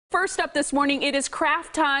First up this morning, it is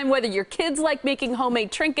craft time. Whether your kids like making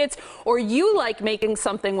homemade trinkets or you like making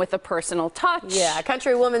something with a personal touch. Yeah,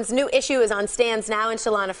 Country Woman's new issue is on stands now, and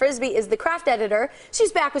Shalana Frisby is the craft editor.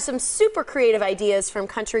 She's back with some super creative ideas from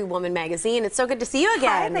Country Woman magazine. It's so good to see you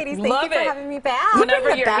again. Hi, ladies. Thank you for having me back. Whenever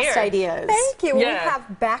you bring the you're best here. ideas. Thank you. Well, Yeah. we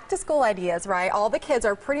have back-to-school ideas, right? All the kids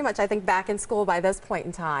are pretty much, I think, back in school by this point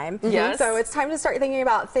in time. Yes. So it's time to start thinking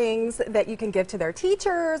about things that you can give to their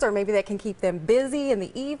teachers, or maybe that can keep them busy in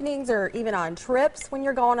the evenings or even on trips when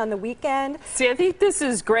you're going on the weekend. See, I think this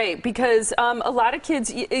is great because a lot of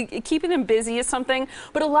kids, keeping them busy is something,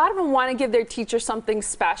 but a lot of them want to give their teacher something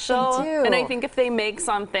special. They do. And I think if they make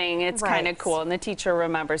something, it's kind of cool, and the teacher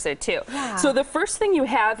remembers it too. Yeah. So the first thing you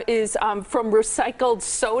have is from recycled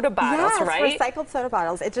soda bottles, Yes, right? recycled soda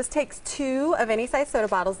bottles. It just takes 2 of any size soda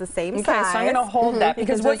bottles, the same Okay, size. so I'm going to hold that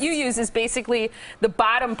because can what just- you use is basically the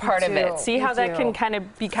bottom part of it. See You how that do. can kind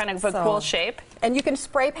of be kind of a So- cool shape? And you can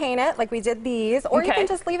spray paint it like we did these, or you Okay. can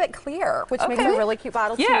just leave it clear, which makes Okay. a really cute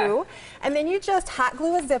bottle Yeah. too. And then you just hot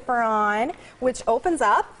glue a zipper on, which opens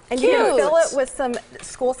up, and you can Cute. fill it with some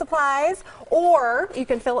school supplies, or you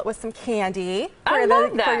can fill it with some candy I for, love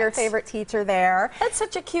for that. your favorite teacher there. That's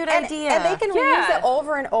such a cute And, idea. and they can Yeah. reuse it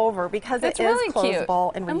over and over because That's it is really cute.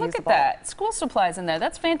 closable and reusable. And look at that. School supplies in there.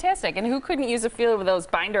 That's fantastic. And who couldn't use a few of those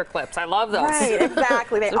binder clips? I love those. Right,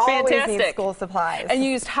 exactly. They They're always need fantastic. school supplies. And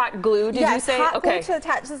you used hot glue, did you yes, say? hot Okay. glue to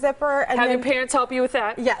attach the zipper. And Have then your parents help you with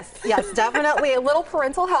that? Yes, yes, definitely a little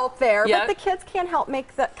parental help there. Yep. But the kids can help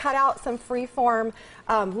cut out some free-form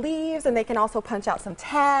leaves, and they can also punch out some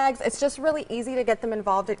tags. It's just really easy to get them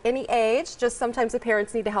involved at any age. Just sometimes the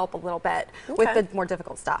parents need to help a little bit with the more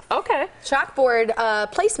difficult stuff. Okay. Chalkboard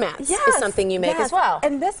placemats is something you make as well.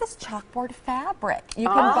 And this is chalkboard fabric. You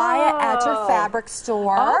can buy it at your fabric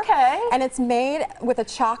store. Okay. And it's made with a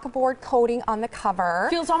chalkboard coating on the cover.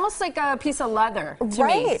 Feels almost like a piece of leather to me.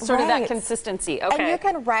 Right, Sort of that right. consistency. Okay. And you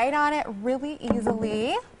can write on it really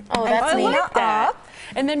easily. Oh, that's I neat. like that. Up.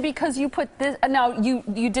 And then because you put this, now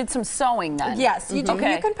you did some sewing then. Yes, you do.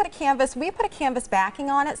 Okay. You can put a canvas. We put a canvas backing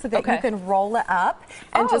on it so that Okay. you can roll it up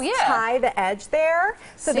and Oh, just yeah. tie the edge there,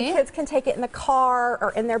 so See? the kids can take it in the car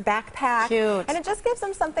or in their backpack. Cute. And it just gives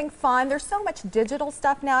them something fun. There's so much digital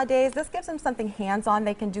stuff nowadays. This gives them something hands-on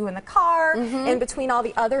they can do in the car, in between all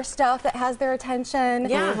the other stuff that has their attention.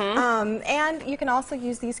 Yeah. And you can also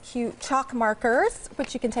use these cute chalk markers,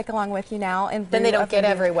 which you can take along with you now. And Then they don't get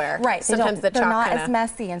everywhere. Right. Sometimes the they're chalk not kinda- as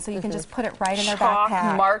messy, and so you can just put it right in their Chalk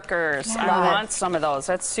backpack. markers. I Love it. want some of those.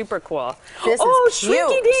 That's super cool. This is Shrinky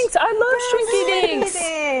cute. Dinks. I love Shrinky Shrinky Dinks.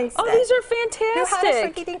 Dinks. Oh, these are Who had a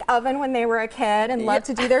fantastic. Shrinky Dink oven when they were a kid and loved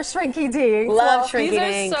to do their Shrinky Dinks? Love Shrinky These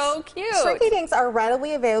Dinks. are so cute. Shrinky Dinks are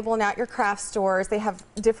readily available now at your craft stores. They have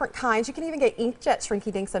different kinds. You can even get inkjet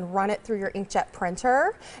Shrinky Dinks and run it through your inkjet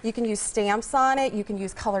printer. You can use stamps on it. You can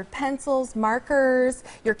use colored pencils, markers.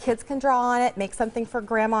 Your kids can draw on it, make something for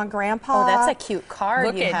grandma and grandpa. Oh, that's a cute card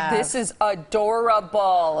Look you at have. this is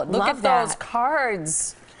adorable. Look Love at those that.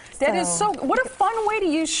 cards. That is so. What a fun way to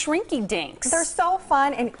use Shrinky Dinks. They're so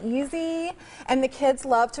fun and easy, and the kids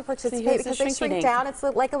love to participate here's the because they Shrinky shrink Dink. down. It's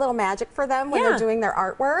like a little magic for them when Yeah. they're doing their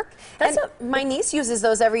artwork. That's And- what my niece uses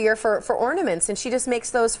those every year for ornaments, and she just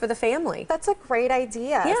makes those for the family. That's a great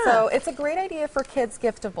idea. Yeah. So it's a great idea for kids'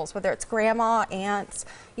 giftables, whether it's grandma, aunts,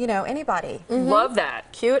 anybody. Love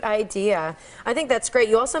that. Cute idea. I think that's great.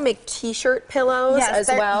 You also make T-shirt pillows as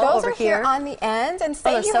well those over are here on the end. And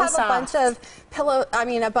say they're you so have a bunch soft. of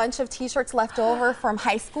a bunch of T-shirts left over from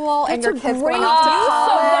high school, and That's your a kids great going off to use of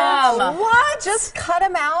college. them. What? Just cut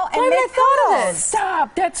them out and Why haven't I make thought of pillows. this?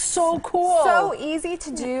 Stop. That's so cool. So easy to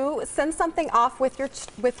do. Send something off with your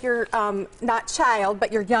not child,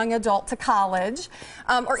 but your young adult to college,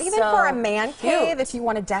 or even So for a man cave cute. if you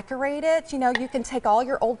want to decorate it. You can take all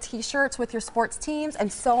your old T-shirts with your sports teams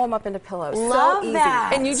and sew them up into pillows. Love so easy.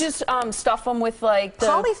 that. And you just stuff them with like the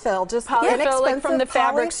Polyfill, just polyfill, like inexpensive from the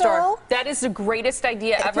fabric store. polyfill. That is the greatest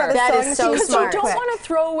idea If you ever. have a That sewing is so machine, Because you smart. don't quick. want to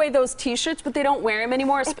throw away those T-shirts, but they don't wear them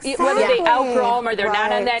anymore. Whether they Exactly. outgrow them or they're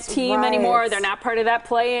not on that Right, team right. anymore, they're not part of that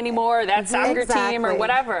play anymore, that soccer team or Exactly.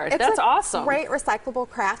 whatever. It's That's a awesome. Great recyclable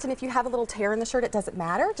craft, and if you have a little tear in the shirt, it doesn't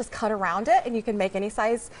matter. Just cut around it, and you can make any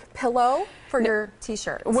size pillow for your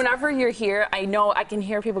T-shirt. Whenever you're here, I know I can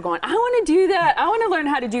hear people going, I want to do that. I want to learn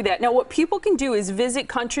how to do that. Now, what people can do is visit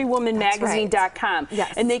countrywomanmagazine.com,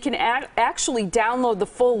 Yes. and they can actually download the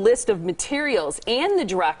full list of materials and the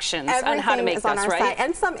directions on how to make is on this, our right? site,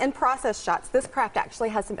 and some in-process shots. This craft actually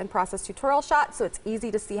has some in-process tutorial shots, so it's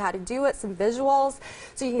easy to see how to do it, some visuals.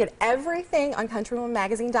 So you can get everything on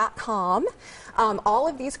countrywomanmagazine.com. All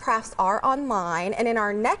of these crafts are online, and in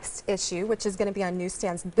our next issue, which is going to be on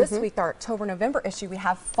newsstands this week, our October-November issue, we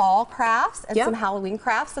have fall crafts and some Halloween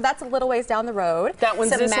crafts. So that's a little ways down the road. That one's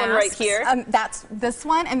Some this one right masks. here. That's this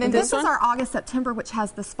one, and then This this one? is our August, September, which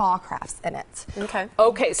has the spa crafts in it. Okay.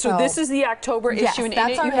 Okay, so So- this is the October Yes, issue, and in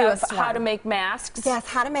that's it our you have newest how one. to make masks. Yes,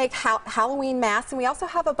 how to make Halloween masks, and we also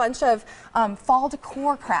have a bunch of fall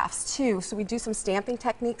decor crafts too. So we do some stamping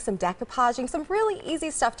techniques, some decoupaging, some really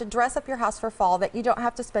easy stuff to dress up your house for fall that you don't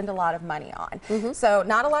have to spend a lot of money on. So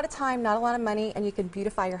not a lot of time, not a lot of money, and you can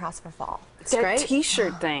beautify your house for fall. It's That great.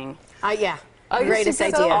 T-shirt thing. Yeah. Oh, Greatest this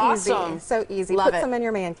is idea. so awesome. So easy. Love Put it. some in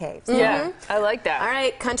your man caves. Yeah, I like that. All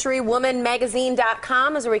right,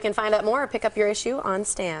 countrywomanmagazine.com is where we can find out more or pick up your issue on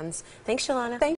stands. Thanks, Shalana. Thank